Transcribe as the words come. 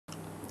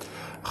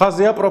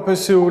ხაზია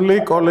პროფესიული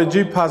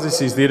კოლეჯი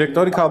ფაზისის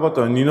დირექტორი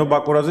ქალბატონი ნინო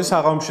ბაკურაძის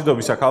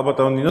აღამშვიდობისა.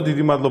 ქალბატონი ნინო,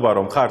 დიდი მადლობა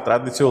რომ ხარ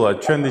ტრადიციულად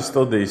ჩვენი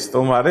სტუდიის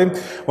სტუმარი.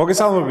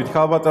 მოგესალმებით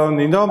ქალბატონი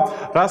ნინო,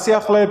 რა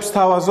სიახლეებს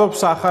თავაზობს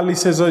ახალი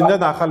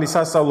სეზონიდან, ახალი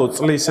სასწავლო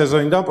წლის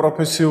სეზონიდან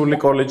პროფესიული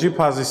კოლეჯი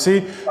ფაზისი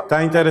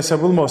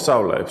დაინტერესებულ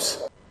მოსწავლეებს?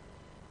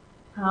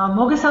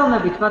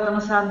 მოგესალმებით ბატონო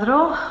სანდრო,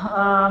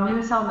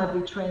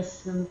 მივესალმებით ჩვენს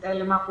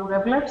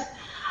ტელემაყურებლებს.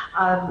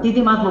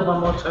 დიდი მადლობა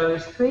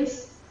მოწვევისთვის.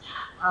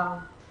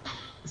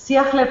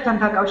 სიახლეებთან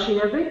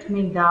დაკავშირებით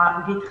მინდა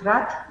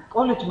გითხრათ,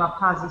 კოლეჯმა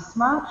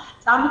ფაზისმა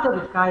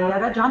წარმატებით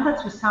გაიარა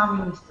ჯანდაცვის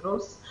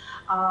სამინისტროს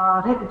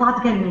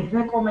დადგენილ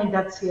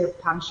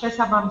რეკომენდაციებთან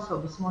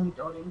შესაბამისობის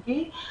მონიტორინგი,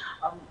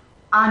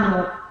 ანუ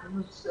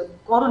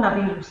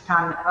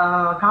კორონავირუსთან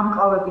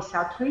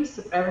გამკლავებისათვის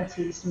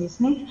პრევენციის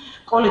მიზნით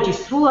კოლეჯი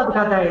სრულად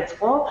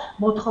გადაეწყო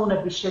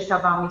მოთხოვნების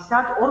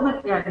შესაბამისად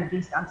 12-წლიანი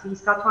დისტანციის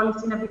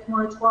გათვალისწინებით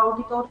მოეწყო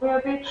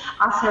აუდიტორიები,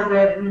 ასევე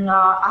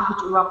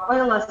აღჭურვა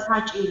ყველა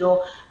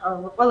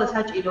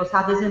საჭირო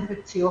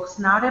სადეზინფექციო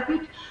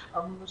ხსნარებით,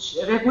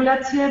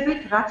 რეგულაციებით,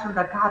 რაც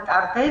უნდა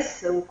გატარდეს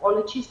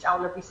კოლეჯში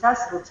სწავლებისას,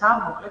 როცა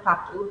მოკლედ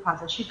აქტიურ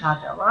ფაზაში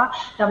გადავა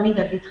და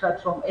მინდა გითხრათ,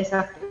 რომ ეს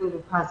აქტიური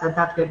ფაზა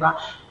დადგება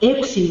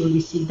 6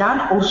 ივლისიდან,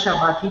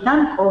 ორშაბათიდან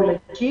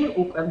კოლეჯი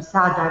უკვე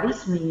მზად არის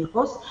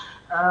მიიღოს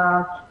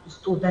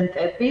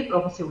სტუდენტები,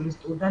 პროფესიული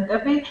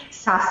სტუდენტები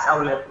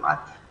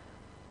სასწავლებლად.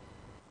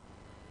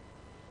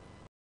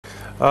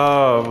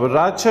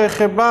 რაც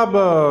შეეხება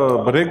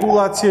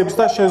რეგულაციებს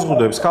და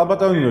შეზღუდვებს,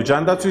 ქალბატონი ნინო,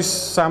 ჯანდაცვის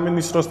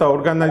სამინისტროს და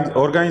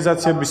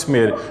ორგანიზაციების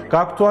მიერ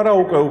გაქვთ თუ არა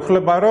უკვე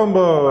უფლება, რომ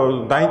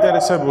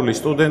დაინტერესებული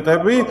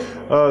სტუდენტები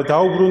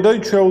დაუბრუნდნენ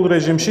ჩვეულ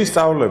რეჟიმში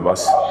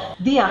სწავლებას?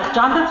 დიახ,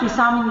 ჯანდაცვის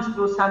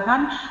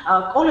სამინისტროსაგან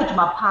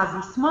კოლეჯმა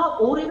ფაზისმა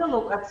ორივე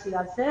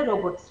ლოკაციაზე,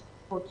 როგორც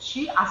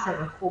ფოთში,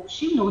 ასევე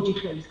ხობში,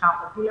 ნოჯიხელის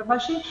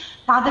განყოფილებაში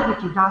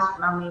დადებითი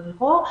დასკვნა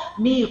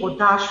მიიღო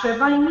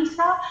დაშვება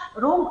იმისა,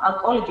 რომ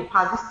კოლეჯი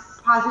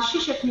ფაზისში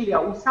შექმნილია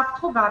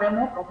უსაფრთხო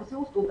გარემო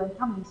პროფესიულ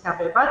სტუდენტთა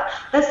მისაღებად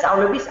და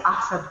სწავლების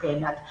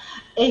აღსადგენად.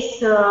 ეს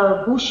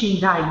გუშინ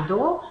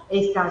დაიდო,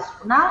 ეს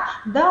დასკვნა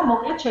და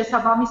მოკლედ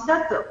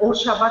შესაბამისად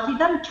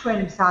ორშაბათიდან ჩვენ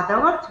მზადა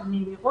ვართ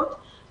მივიღოთ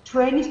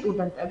ჩვენი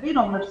სტუდენტები,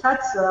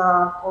 რომლებსაც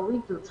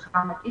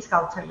COVID-19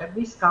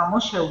 გავრცელების გამო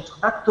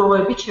შეუწყდათ,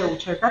 დროებით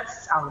შეუჩერდათ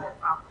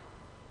სწავლება.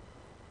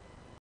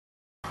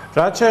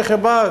 რაც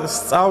შეეხება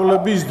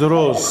სწავლების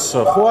დროს,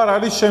 ხო არ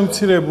არის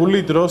შემცირებული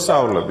დრო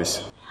სწავლების?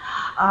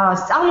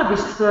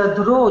 სწავლების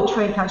დრო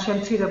ჩვენთან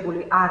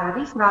შემცირებული არ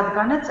არის,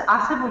 რადგანაც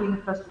არსებული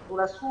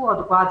ინფრასტრუქტურა სრულად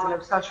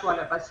გვაძლევს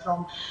საშუალებას, რომ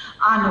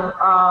ანუ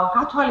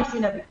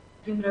გათვალისწინებით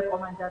იმ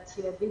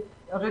რეკომენდაციების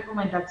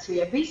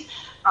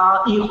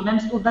იყვნენ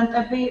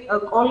სტუდენტები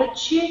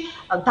კოლეჯში,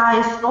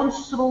 დაესწრონ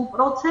სრულ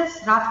პროცესს,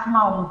 რა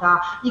თქმა უნდა,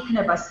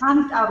 იქნება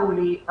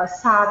სანიტარული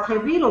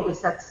საათები,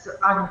 როდესაც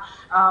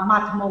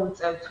მათ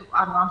მოუწევთ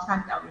ამ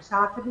სანიტარული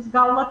საათების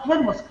გავლა,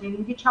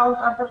 თერმოსკრინინგი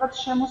ჩაუტარდებათ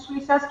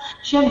შემოსვლისას,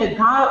 შემდეგ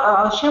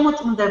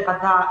შემოწმდება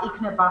და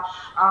იქნება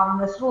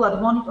სრულად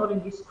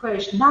მონიტორინგის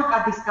ქვეშ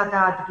ნაკადის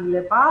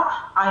გადაადგილება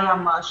აი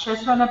ამ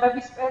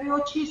შესვენებების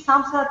პერიოდში,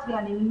 3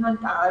 საათიანი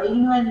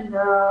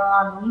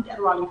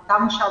ინტერვალით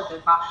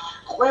დამუშავდება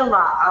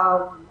ყველა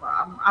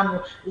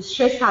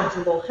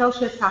შესაძლო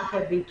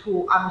ხელშესახები თუ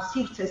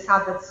სივრცე,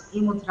 სადაც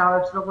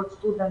იმოძრავებს როგორც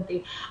სტუდენტი,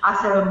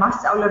 ასევე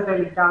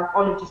მასწავლებელი და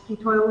კოლეჯის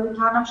თითოეული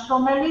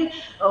თანამშრომელი,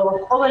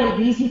 ყოველი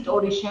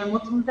ვიზიტორი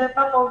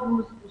შემოწმდება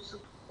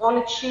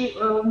კოლეჯში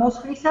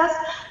მოსვლისას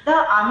და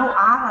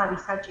არ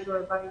არის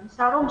საჭიროება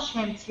იმისა, რომ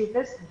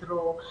შემცირდეს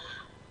დრო.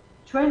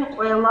 ჩვენ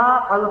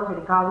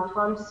ყველაფერი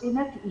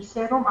გავითვალისწინეთ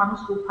ისე, რომ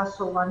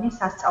სრულფასოვანი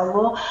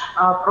სასწავლო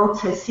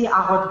პროცესი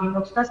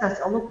აღვადგინოთ და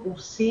სასწავლო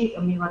კურსი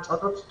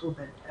მივაწოდოთ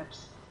სტუდენტებს.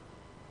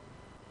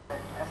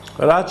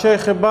 რაც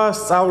შეეხება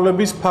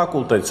სწავლების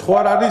ფაკულტეტს, ხო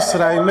არ არის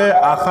რაიმე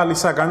ახალი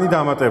საგანი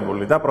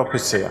დამატებული და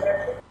პროფესია?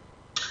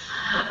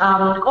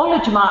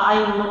 კოლეჯმა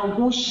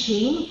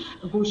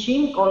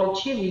გუშინ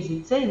კოლეჯში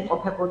ვიზიტზე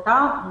იმყოფებოდა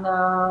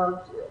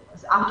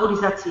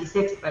ავტორიზაციის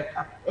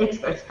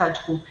ექსპერტთა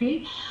ჯგუფი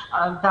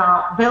და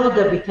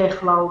ველოდებით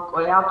ეხლა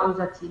უკვე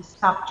ავტორიზაციის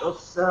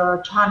საბჭოს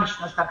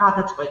ჩანიშვნას და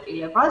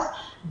გადაწყვეტილებას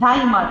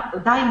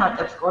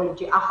დაიმატებს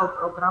კოლეჯი ახალ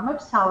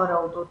პროგრამებს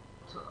სავარაუდოდ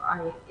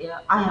აი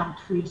ამ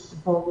თვის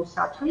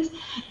ბოლოსათვის.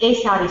 ეს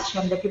არის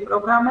შემდეგი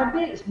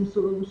პროგრამები: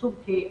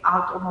 მსუბუქი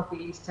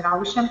ავტომობილის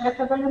ძრავის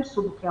შემკეთებელი,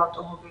 მსუბუქი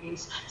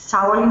ავტომობილის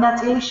სავალი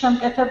ნაწილის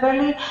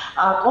შემკეთებელი,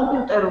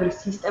 კომპიუტერული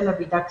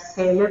სისტემები და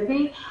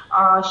ქსელები,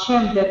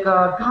 შემდეგ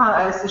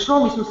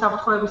შრომის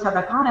უსაფრთხოებისა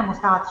და გარემოს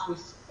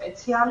დაცვის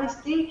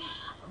სპეციალისტი,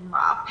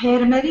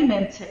 ფერმერი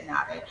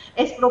მემცენარე.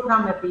 ეს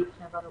პროგრამები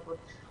იქნება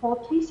როგორც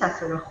ფოთის,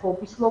 ასევე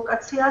ხობის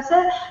ლოკაციაზე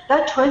და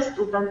ჩვენ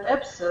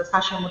სტუდენტებს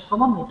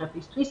საშემოდგომო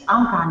მიღებისთვის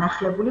ამ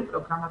განახლებული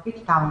პროგრამებით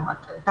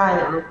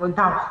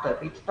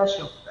დავხვდებით და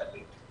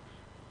შევხვდებით.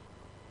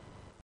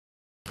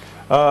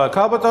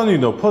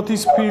 ქალბატონინო,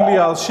 ფოთის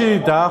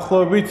ფილიალში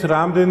დაახლოებით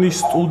რამდენი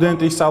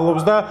სტუდენტი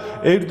სწავლობს და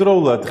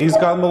ერთდროულად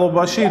დღის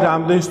განმავლობაში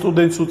რამდენი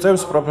სტუდენტს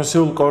უწევს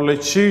პროფესიულ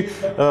კოლეჯში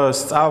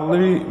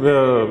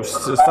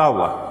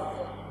სწავლა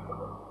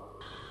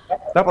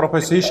და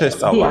პროფესიის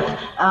შესწავლა.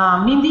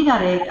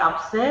 მიმდინარე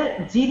ეტაპზე,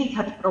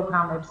 ძირითად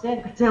პროგრამებზე,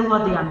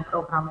 გრძელვადიან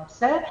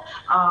პროგრამებზე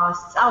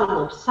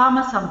სწავლობს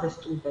 300-მდე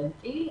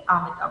სტუდენტი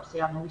ამ ეტაპზე,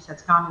 ანუ ვისაც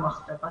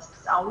განუახდება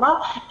სწავლა.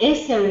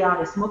 ესევე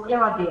არის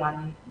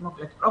მოკლევადიანი,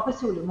 მოკლედ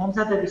პროფესიული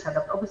მომზადებისა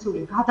და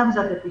პროფესიული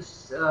გადამზადების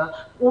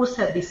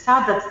კურსები,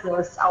 სადაც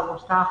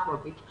სწავლობს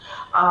დაახლოებით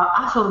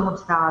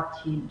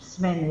 150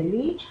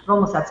 მსმენელი,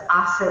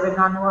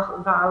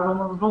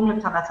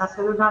 რომლებთანაც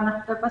ასევე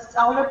განახდება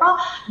სწავლება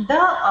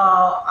და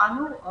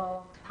ანუ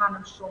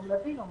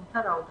თანამშრომლები, რომელთა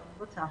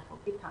რაოდენობაც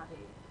დაახლოებით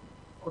არის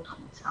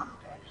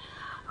 80-მდე.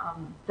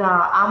 და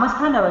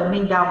ამასთანავე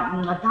მინდა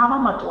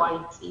დავამატო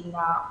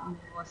წინა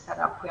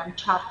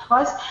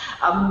ჩართვას,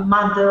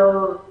 მანდ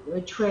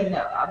ჩვენ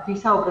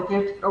ვისაუბრეთ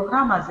ერთ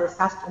პროგრამაზე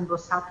სასტუმრო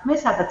საქმე,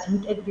 სადაც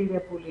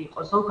ინტეგრირებული იყო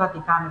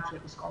ზოგადი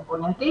განათლების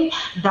კომპონენტი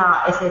და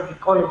ესე იგი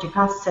კოლეჯი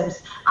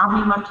გასცემს ამ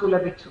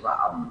მიმართულებით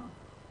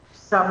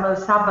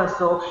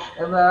საბაზო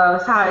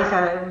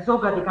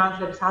ზოგადი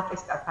განათლების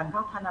ატესტატთან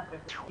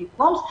გათანაბრებელ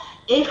დიპლომს.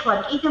 ეხლა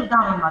კიდევ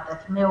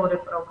დავემატეთ მეორე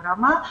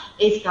პროგრამა,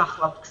 ეს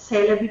გახლავთ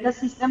ქსელები და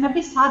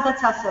სისტემები, სადაც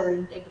ასევე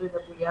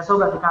ინტეგრირებულია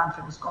ზოგადი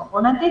განათლების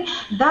კომპონენტი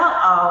და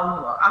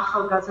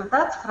ახალგაზრდა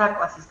 9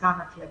 კლასის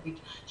განათლებით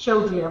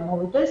შეუძლია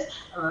მოვიდეს,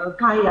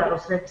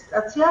 გაიაროს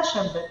რეგისტრაცია,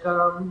 შემდეგ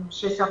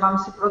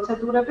შესაბამისი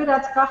პროცედურები,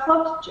 რაც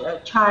გახლავთ,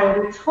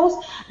 ჩაერიცხოს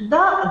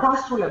და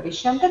დასრულების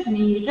შემდეგ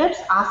მიიღებს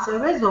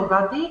ასევე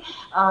ზოგადი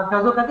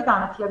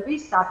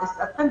განათლების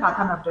ატესტატთან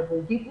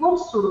გათანაბრებულ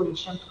დიპლომს,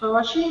 სურვილის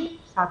შემთხვევაში,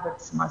 სადაც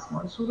მას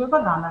მოისურვება,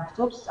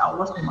 განაგრძობს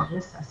სწავლას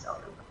უმაღლეს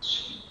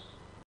სასწავლებელში.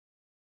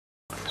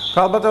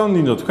 ქალბატონ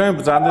ნინო, თქვენ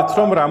ბრძანდეთ,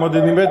 რომ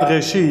რამოდენიმე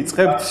დღეში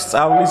იწყებთ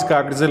სწავლის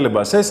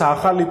გაგრძელებას. ეს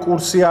ახალი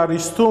კურსი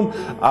არის თუ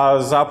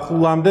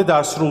ზაფხულამდე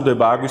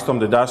დასრულდება,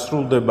 აგვისტომდე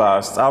დასრულდება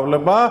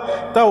სწავლება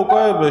და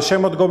უკვე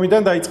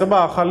შემოდგომიდან დაიწყება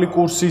ახალი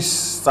კურსის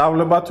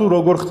სწავლება თუ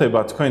როგორ ხდება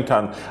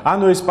თქვენთან?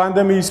 ანუ ეს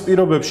პანდემიის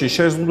პირობებში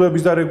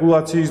შეზღუდვების და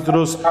რეგულაციის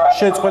დროს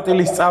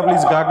შეწყვეტილი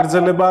სწავლის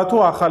გაგრძელებაა თუ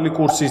ახალი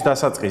კურსის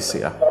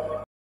დასაწყისია?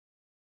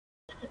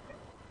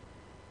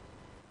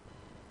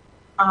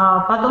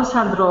 ბატონ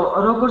სანდრო,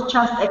 როგორც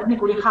ჩანს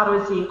ტექნიკური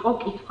ხარვეზი იყო,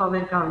 კითხვა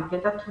ვერ გავიგე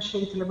და თუ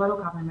შეიძლება რომ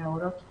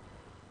გამემეოროთ.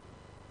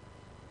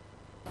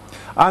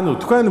 ანუ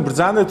თქვენ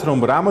ბრძანეთ, რომ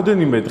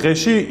რამოდენიმე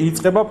დღეში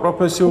იწყება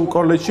პროფესიულ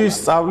კოლეჯში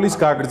სწავლის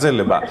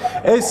გაგრძელება.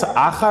 ეს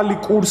ახალი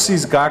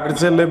კურსის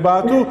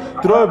გაგრძელებაა თუ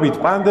დროებით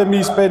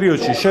პანდემიის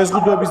პერიოდში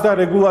შეზღუდვების და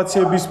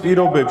რეგულაციების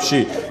პირობებში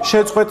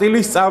შეწყვეტილი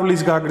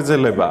სწავლის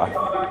გაგრძელებაა?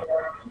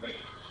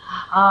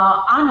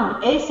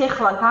 ანუ ეს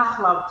ეხლა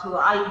გახლავთ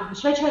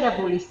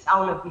შეჩერებული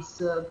სწავლების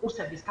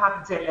კურსების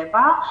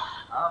გაგრძელება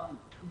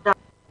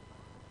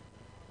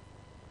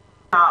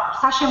და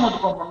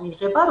საშემოდგომო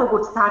მიღება,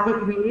 როგორც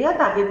დაგეგმილია,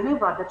 დაგეგმილ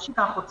ვადებში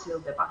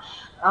განხორციელდება.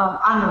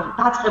 ანუ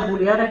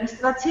დაწყებულია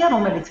რეგისტრაცია,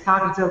 რომელიც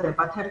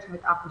გაგრძელდება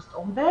 11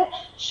 აგვისტომდე,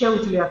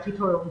 შეუძლიათ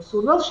თითოეულ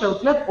მსურველს,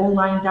 შეუძლიათ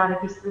ონლაინ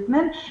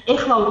დარეგისტრირდნენ,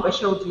 ეხლა უკვე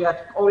შეუძლიათ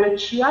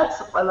კოლეჯშიაც,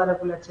 ყველა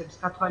რეგულაციების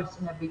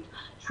გათვალისწინებით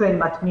ჩვენ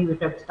მათ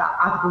მივიღებთ და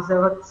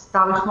ადგილზეც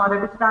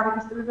დავეხმარებით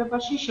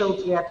დარეგისტრირებაში,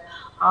 შეუძლიათ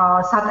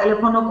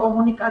სატელეფონო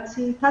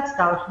კომუნიკაციითაც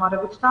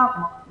დავეხმარებით და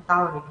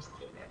დავარეგისტრირებთ.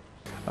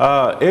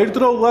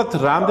 ერთდროულად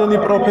რამდენი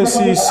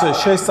პროფესიის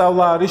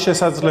შესწავლა არის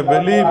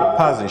შესაძლებელი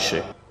ფაზიში?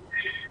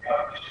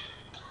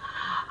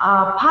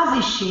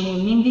 ფაზიში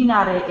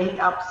მიმდინარე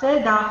ეტაპზე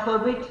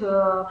დაახლოებით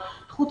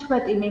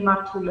 15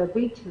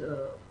 მიმართულებით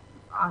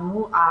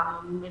ანუ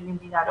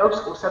მიმდინარეობს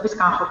კურსების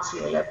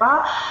განხორციელება.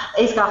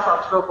 ეს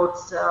გახლავთ როგორც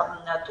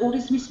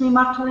ტურიზმის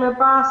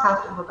მიმართულება,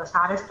 სასტუმრო და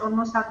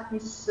სარესტორნო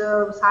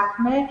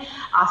საქმე,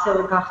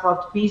 ასევე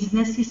გახლავთ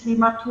ბიზნესის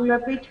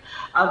მიმართულებით,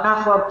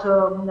 გახლავთ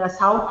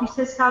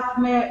საოფისე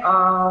საქმე,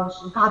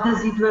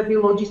 გადაზიდვები,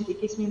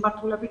 ლოჯისტიკის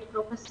მიმართულებით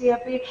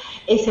პროფესიები,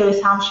 ესევე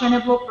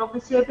სამშენებლო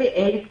პროფესიები,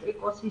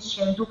 ელექტრიკოსის,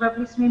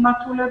 შემდუღებლის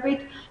მიმართულებით,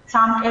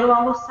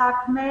 სამკერვალო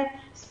საქმე,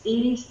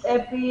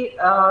 სტილისტები,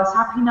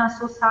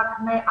 საფინანსო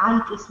საქმე,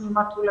 IT-ის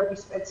მიმართულების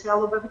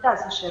სპეციალობები და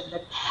ასე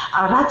შემდეგ.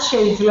 რაც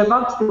შეიძლება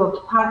ვცდილობთ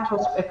ფართო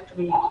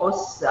სპექტრი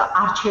იყოს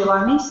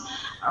არჩევანის,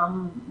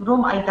 რომ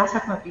აი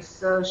დასაქმების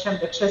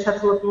შემდეგ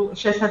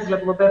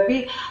შესაძლებლობები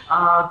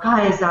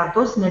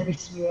გაეზარდოს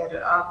ნებისმიერ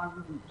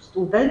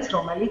სტუდენტს,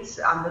 რომელიც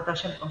ამ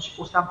შემდგომში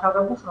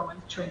კურსდამთავრებულს,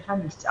 რომელიც ჩვენთან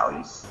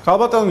ისწავლის.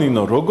 ქალბატონ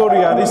ნინო, როგორი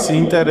არის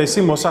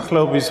ინტერესი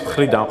მოსახლეობის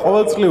მხრიდან?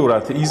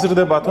 ყოველწლიურად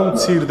იზრდება თუ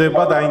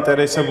მცირდება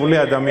დაინტერესებული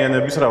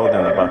ადამიანების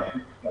რაოდენობა?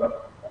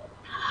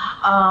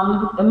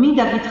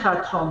 მინდა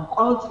გითხრათ, რომ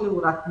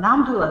ყოველწლიურად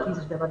ნამდვილად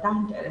იზრდება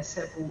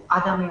დაინტერესებულ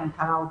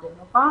ადამიანთა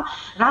რაოდენობა,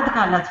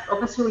 რადგანაც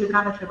პროფესიული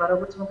განათლება,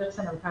 როგორც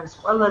მოგეხსენებათ, არის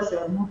ყველაზე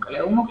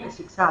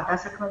უმოკლესი გზა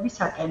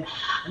დასაქმებისაკენ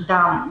და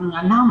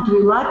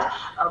ნამდვილად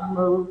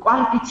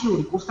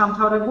კვალიფიციური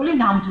კურსდამთავრებული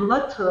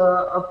ნამდვილად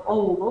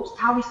პოულობს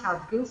თავის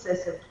ადგილს,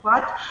 ესე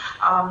ვთქვათ,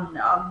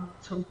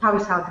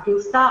 თავის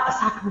ადგილს და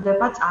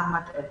საქმდება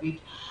წარმატებით.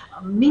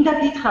 მინდა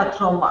გითხრათ,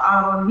 რომ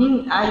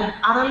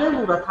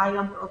პარალელურად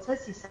ამ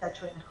პროცესისა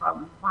ჩვენ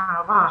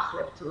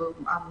ვაახლებთ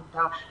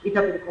და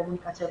პირდაპირ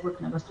კომუნიკაცია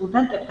გვექნება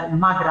სტუდენტებთან,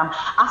 მაგრამ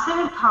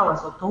ასევე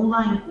ვთავაზობთ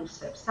ონლაინ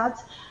კურსებსაც.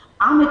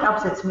 ამ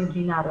ეტაპზეც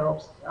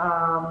მიმდინარეობს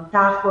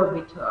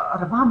დაახლოებით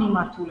 8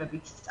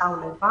 მიმართულებით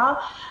სწავლება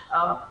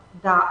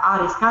და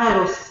არის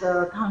გაეროს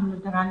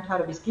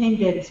განვითარების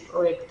გენდერის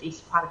პროექტის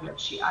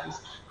ფარგლებში არის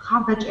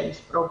მხარდაჭერის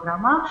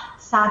პროგრამა,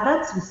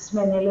 სადაც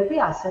მსმენელები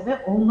ასევე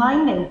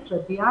ონლაინ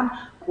ეუფლებიან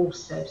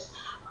კურსებს.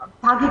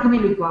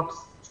 დაგეგმილი გვაქვს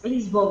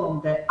წლის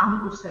ბოლომდე ამ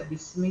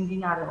კურსების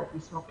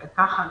მიმდინარეობის მოკლედ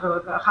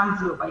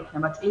ხანგრძლივობა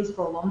იქნება წლის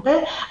ბოლომდე,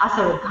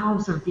 ასევე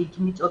გავზრდით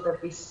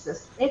მიწოდების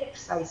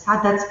სპექტრს,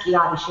 სადაც კი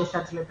არის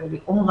შესაძლებელი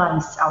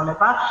ონლაინ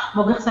სწავლება.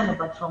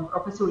 მოგეხსენებათ, რომ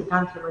პროფესიული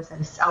განათლება ეს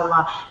არის სწავლა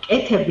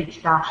კეთებით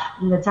და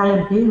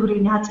ძალიან ბევრი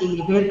ნაწილი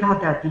ვერ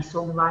გადადის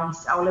ონლაინ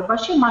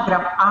სწავლებაში,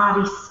 მაგრამ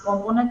არის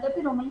კომპონენტები,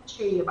 რომელიც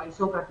შეიძლება ის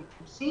ზოგადი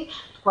კურსი,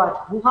 თქვათ,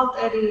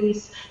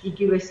 ბუღალტერიის,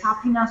 იგივე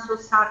საფინანსო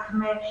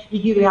საქმე,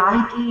 იგივე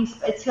IT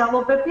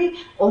სპეციალობები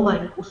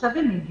ონლაინ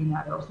კურსები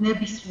მიმდინარეობს.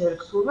 ნებისმიერ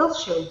მსურველს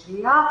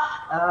შეუძლია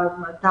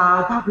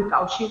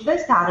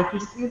დაგვიკავშირდეს,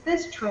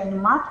 დარეგისტრირდეს ჩვენ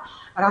მათ,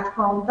 რა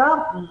თქმა უნდა,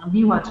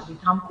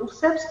 მივაწვდით ამ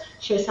კურსებს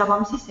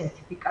შესაბამისი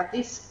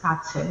სერტიფიკატის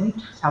გაცემით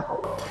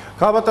საბოლოოდ.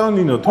 ხალბატონო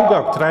ნინო, თუ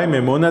გაქვთ რაიმე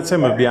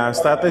მონაცემები ან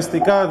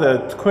სტატისტიკა,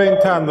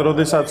 თქვენთან,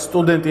 როდესაც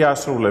სტუდენტი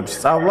ასრულებს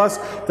სწავლას,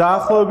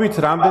 დაახლოებით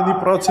რამდენი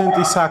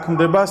პროცენტი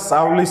საქმდება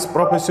სწავლის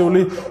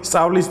პროფესიული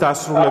სწავლის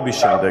დასრულების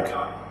შემდეგ?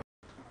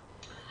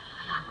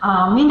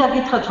 მინდა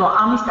გითხრათ, რომ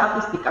ამის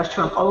სტატისტიკას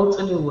ჩვენ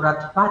ყოველწლიურად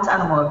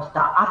ვაწარმოებთ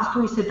და არც თუ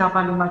ისე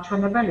დაბალი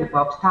მაჩვენებელი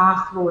გვაქვს,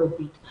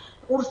 დაახლოებით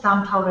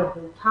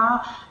კურსდამთავრებულთა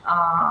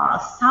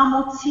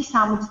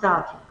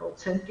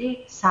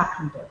 60-70%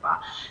 საქმდება.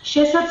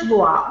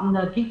 შესაძლოა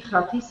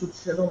გითხრათ ისიც,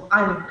 რომ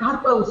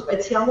გარკვეულ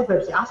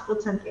სპეციალობებზე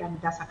 100%-იანი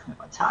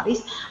დასაქმებაც არის,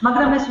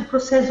 მაგრამ ეს უფრო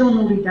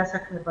სეზონური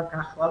დასაქმება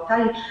გახლავთ,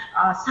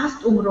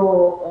 სასტუმრო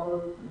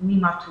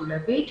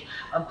მიმართულებით,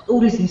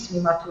 ტურიზმის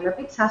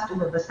მიმართულებით,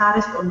 სასტუმრო და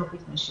სარესტორნო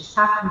ბიზნესში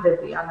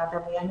საქმდებიან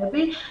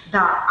ადამიანები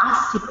და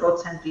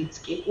 100%-იც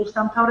კი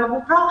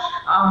კურსდამთავრებულთა,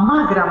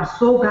 მაგრამ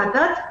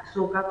ზოგადად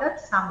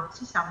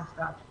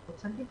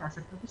 60-70%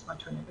 დასაქმების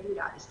მაჩვენებელი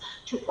არის.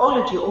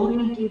 კოლეჯი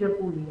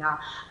ორიენტირებულია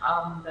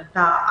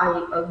და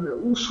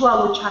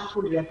უშუალო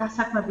ჩართულია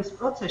დასაქმების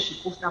პროცესში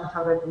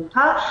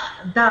კურსდამთავრებულთა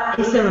და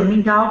ესევე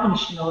მინდა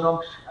აღვნიშნო, რომ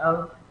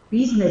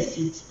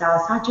ბიზნესიც და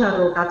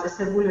საჯარო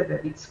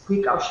დაწესებულებებიც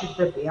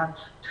გვიკავშირდებიან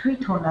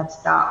თვითონაც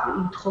და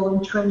ითხოვენ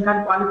ჩვენგან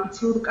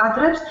კვალიფიციურ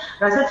კადრებს,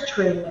 რასაც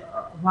ჩვენ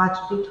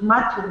ვაწვდით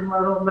მათ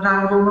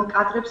რომ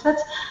კადრებსაც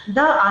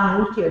და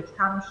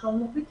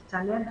ურთიერთთანამშრომლობით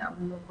ძალიან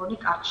მგონი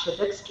კარგ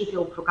შედეგს კიდევ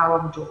უფრო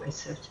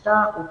გავამჯობესებთ და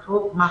უფრო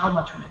მაღალ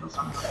მაჩვენებელს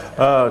ამისავთ.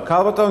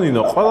 ხალბატონო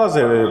ნინო,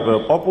 ყველაზე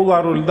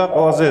პოპულარული და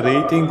ყველაზე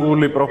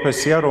რეიტინგული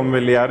პროფესია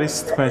რომელი არის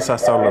თქვენ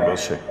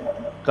სასწავლებელში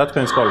და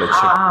თქვენს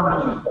კოლეჯში?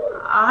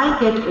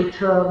 გეტყვით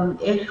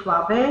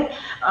ეხლავე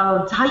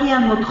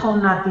ძალიან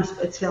მოთხოვნადი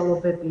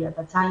სპეციალობებია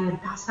და ძალიან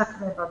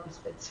დასაქმებადი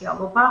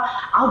სპეციალობა.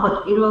 ალბათ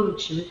პირველ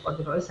რიგში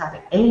ვიტყოდი, რომ ეს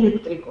არის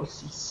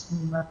ელექტრიკოსის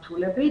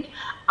მიმართულებით,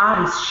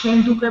 არის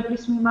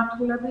შემდუღებლის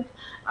მიმართულებით.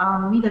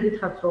 მინდა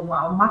გითხრათ, რომ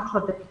მართლა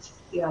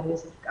დეფიციტი არის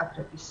ესეთი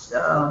კადრების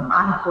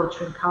არ მხოლოდ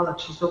ჩვენ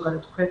ქალაქში,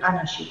 ზოგადად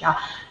ქვეყანაში და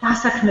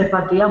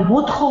დასაქმებადია,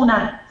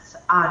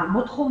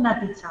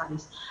 მოთხოვნადიც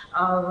არის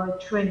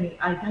ჩვენი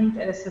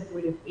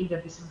დაინტერესებული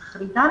პირების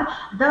მხრიდან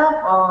და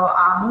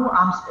ამ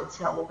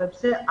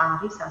სპეციალობებზე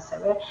არის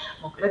ასევე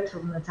მოკლედ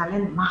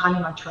ძალიან მაღალი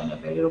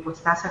მაჩვენებელი, როგორც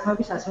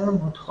დასაქმების, ასევე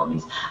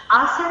მოთხოვნის.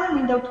 ასევე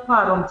მინდა ვთქვა,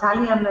 რომ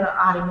ძალიან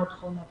არის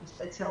მოთხოვნადი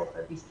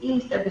სპეციალობები,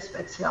 სტილისტების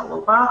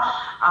სპეციალობა,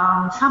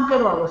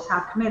 სამკერვალო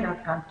საქმე,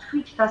 რადგან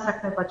თვით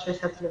დასაქმებად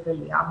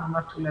შესაძლებელია ამ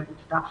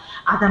მიმართულებით და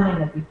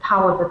ადამიანები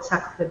თავადაც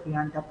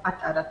საქმდებიან და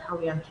პატარა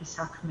თავიანთი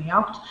საქმე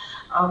აქვთ.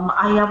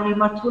 ამ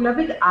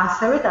მიმართულებით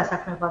ასევე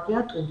დასაქმებადია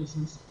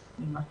ტურიზმის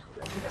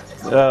მიმართულებით.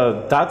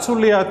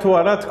 დაცულია თუ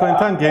არა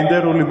თქვენთან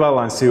გენდერული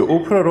ბალანსი?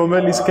 უფრო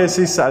რომელი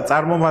სქესის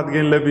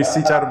წარმომადგენლების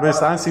სიჭარბეს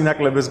ან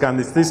სინაკლებს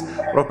განიცდის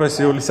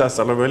პროფესიული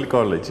სასწავლებელი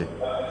კოლეჯი?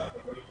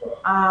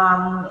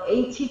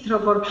 იცით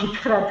როგორ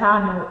გითხრათ,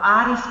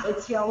 არის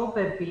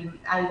სპეციალობები,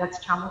 რაც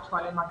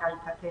ჩამოთვალე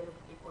მაგალითად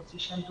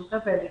ელექტრიკოსის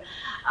შემდუღებელი,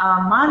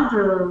 მან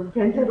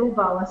გენდერულ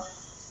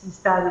ბალანსს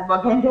და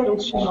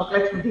გენდერულში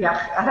მოკლედ მდიახ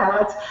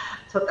რაღაც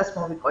ცოტას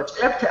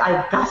მოვიკოჭლებთ. აი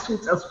გასულ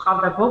წელს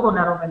ვყავდა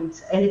გოგონა, რომელიც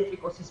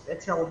ელექტრიკოსის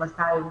სპეციალობას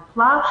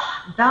დაეუფლა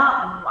და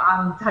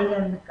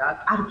ძალიან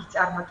კარგი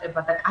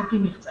წარმატება და კარგი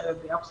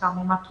მიღწევები აქვს ამ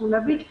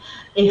მიმართულებით.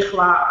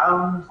 ეხლა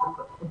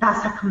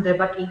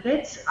დასაქმდება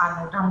კიდეც,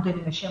 ანუ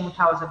რამდენიმე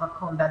შემოთავაზება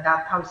ჰქონდა და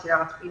თავისი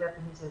რაღაც პირადი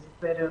მიზეზით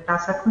ვერ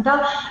დასაქმდა.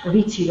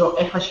 ვიცი რომ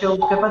ეხლა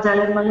შეუდგება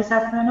ძალიან მალე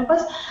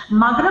საქმიანობას,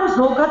 მაგრამ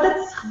ზოგადად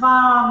სხვა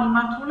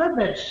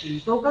მიმართულებებში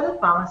ზოგადად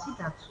ბალანსი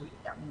დაცული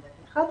და მინდა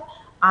გითხრათ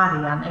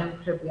არიან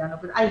ელფრებიან,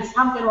 აი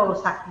სამკერვალო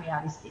საქმე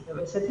არის კიდევ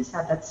ესეთი,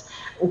 სადაც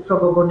უფრო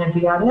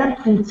გოგონები არიან,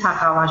 თუმცა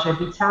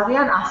გავაჟებიც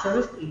არიან, ასევე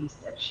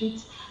სტილისტებშიც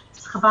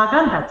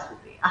სხვაგან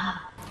დაცულია.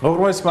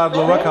 უღრმესი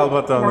მადლობა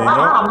ქალბატონ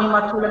ნინო. ამ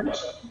მიმართულებით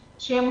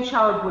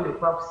შემუშავებული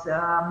გვაქვს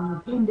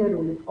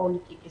გენდერული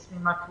პოლიტიკის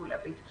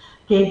მიმართულებით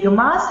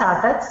გეგმა,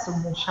 სადაც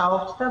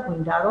მუშაობთ და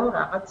გვინდა რომ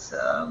რაღაც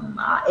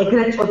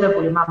ეგრეთ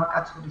წოდებული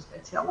მამაკაცური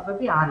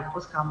სპეციალობები არ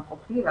იყოს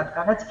გამოყოფილი,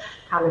 რადგანაც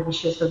ქალების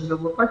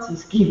შესაძლებლობაც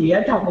ის გივია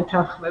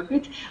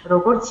დამეთანხმებით,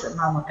 როგორც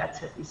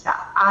მამაკაცებისა.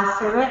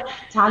 ასევე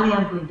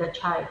ძალიან გვინდა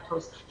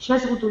ჩაერთოს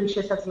შეზღუდული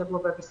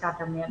შესაძლებლობების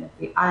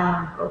ადამიანები აი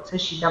ამ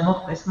პროცესში და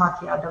მოხდეს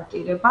მათი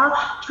ადაპტირება.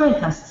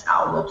 ჩვენთან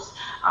სწავლობს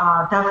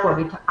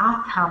დაახლოებით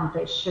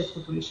 10-მდე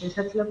შეზღუდული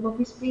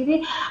შესაძლებლობის პირი,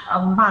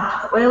 მათ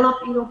ყველა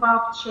პირობა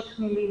აქვთ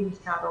შექმნილი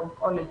იმისა, რომ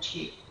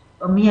კოლეჯში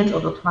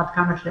მიეწოდოთ მათ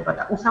განათლება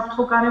და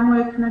უსაფრთხო გარემო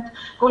ექნათ.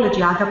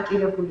 კოლეჯი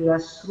ადაპტირებულია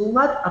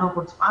სრულად,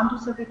 როგორც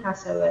პანდუსებით,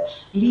 ასევე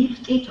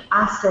ლიფტით,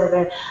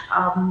 ასევე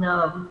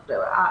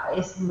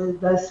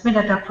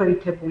სმენა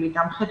დაქვეითებული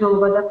და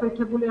მხედველობა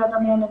დაქვეითებული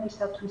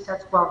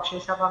ადამიანებისათვისაც გვაქვს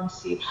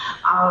შესაბამისი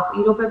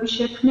პირობები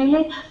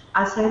შექმნილი,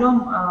 ასე რომ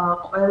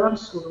ყველა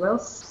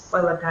მსურველს,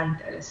 ყველა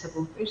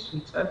დაინტერესებულ პირს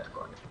ვიწვევთ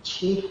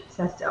კოლეჯში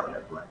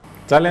სასწავლებლად.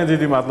 ძალიან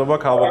დიდი მადლობა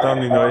ქალბატონ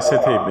ნინო,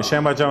 ესეთი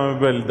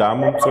შემაჯამებელი და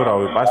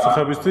ამომწურავი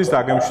პასუხებისთვის.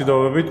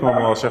 დაგემშვიდობებით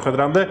მომავალ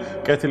შეხვედრამდე,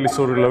 კეთილი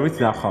სურვილებით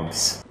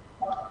ნახვამდის.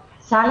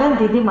 ძალიან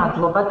დიდი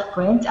მადლობა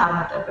თქვენ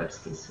წარმატებებს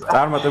გისურვებთ.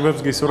 წარმატებებს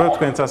გისურვებთ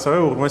თქვენც ასევე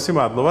უღრმესი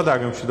მადლობა,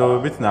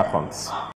 დაგემშვიდობებით ნახვამდის.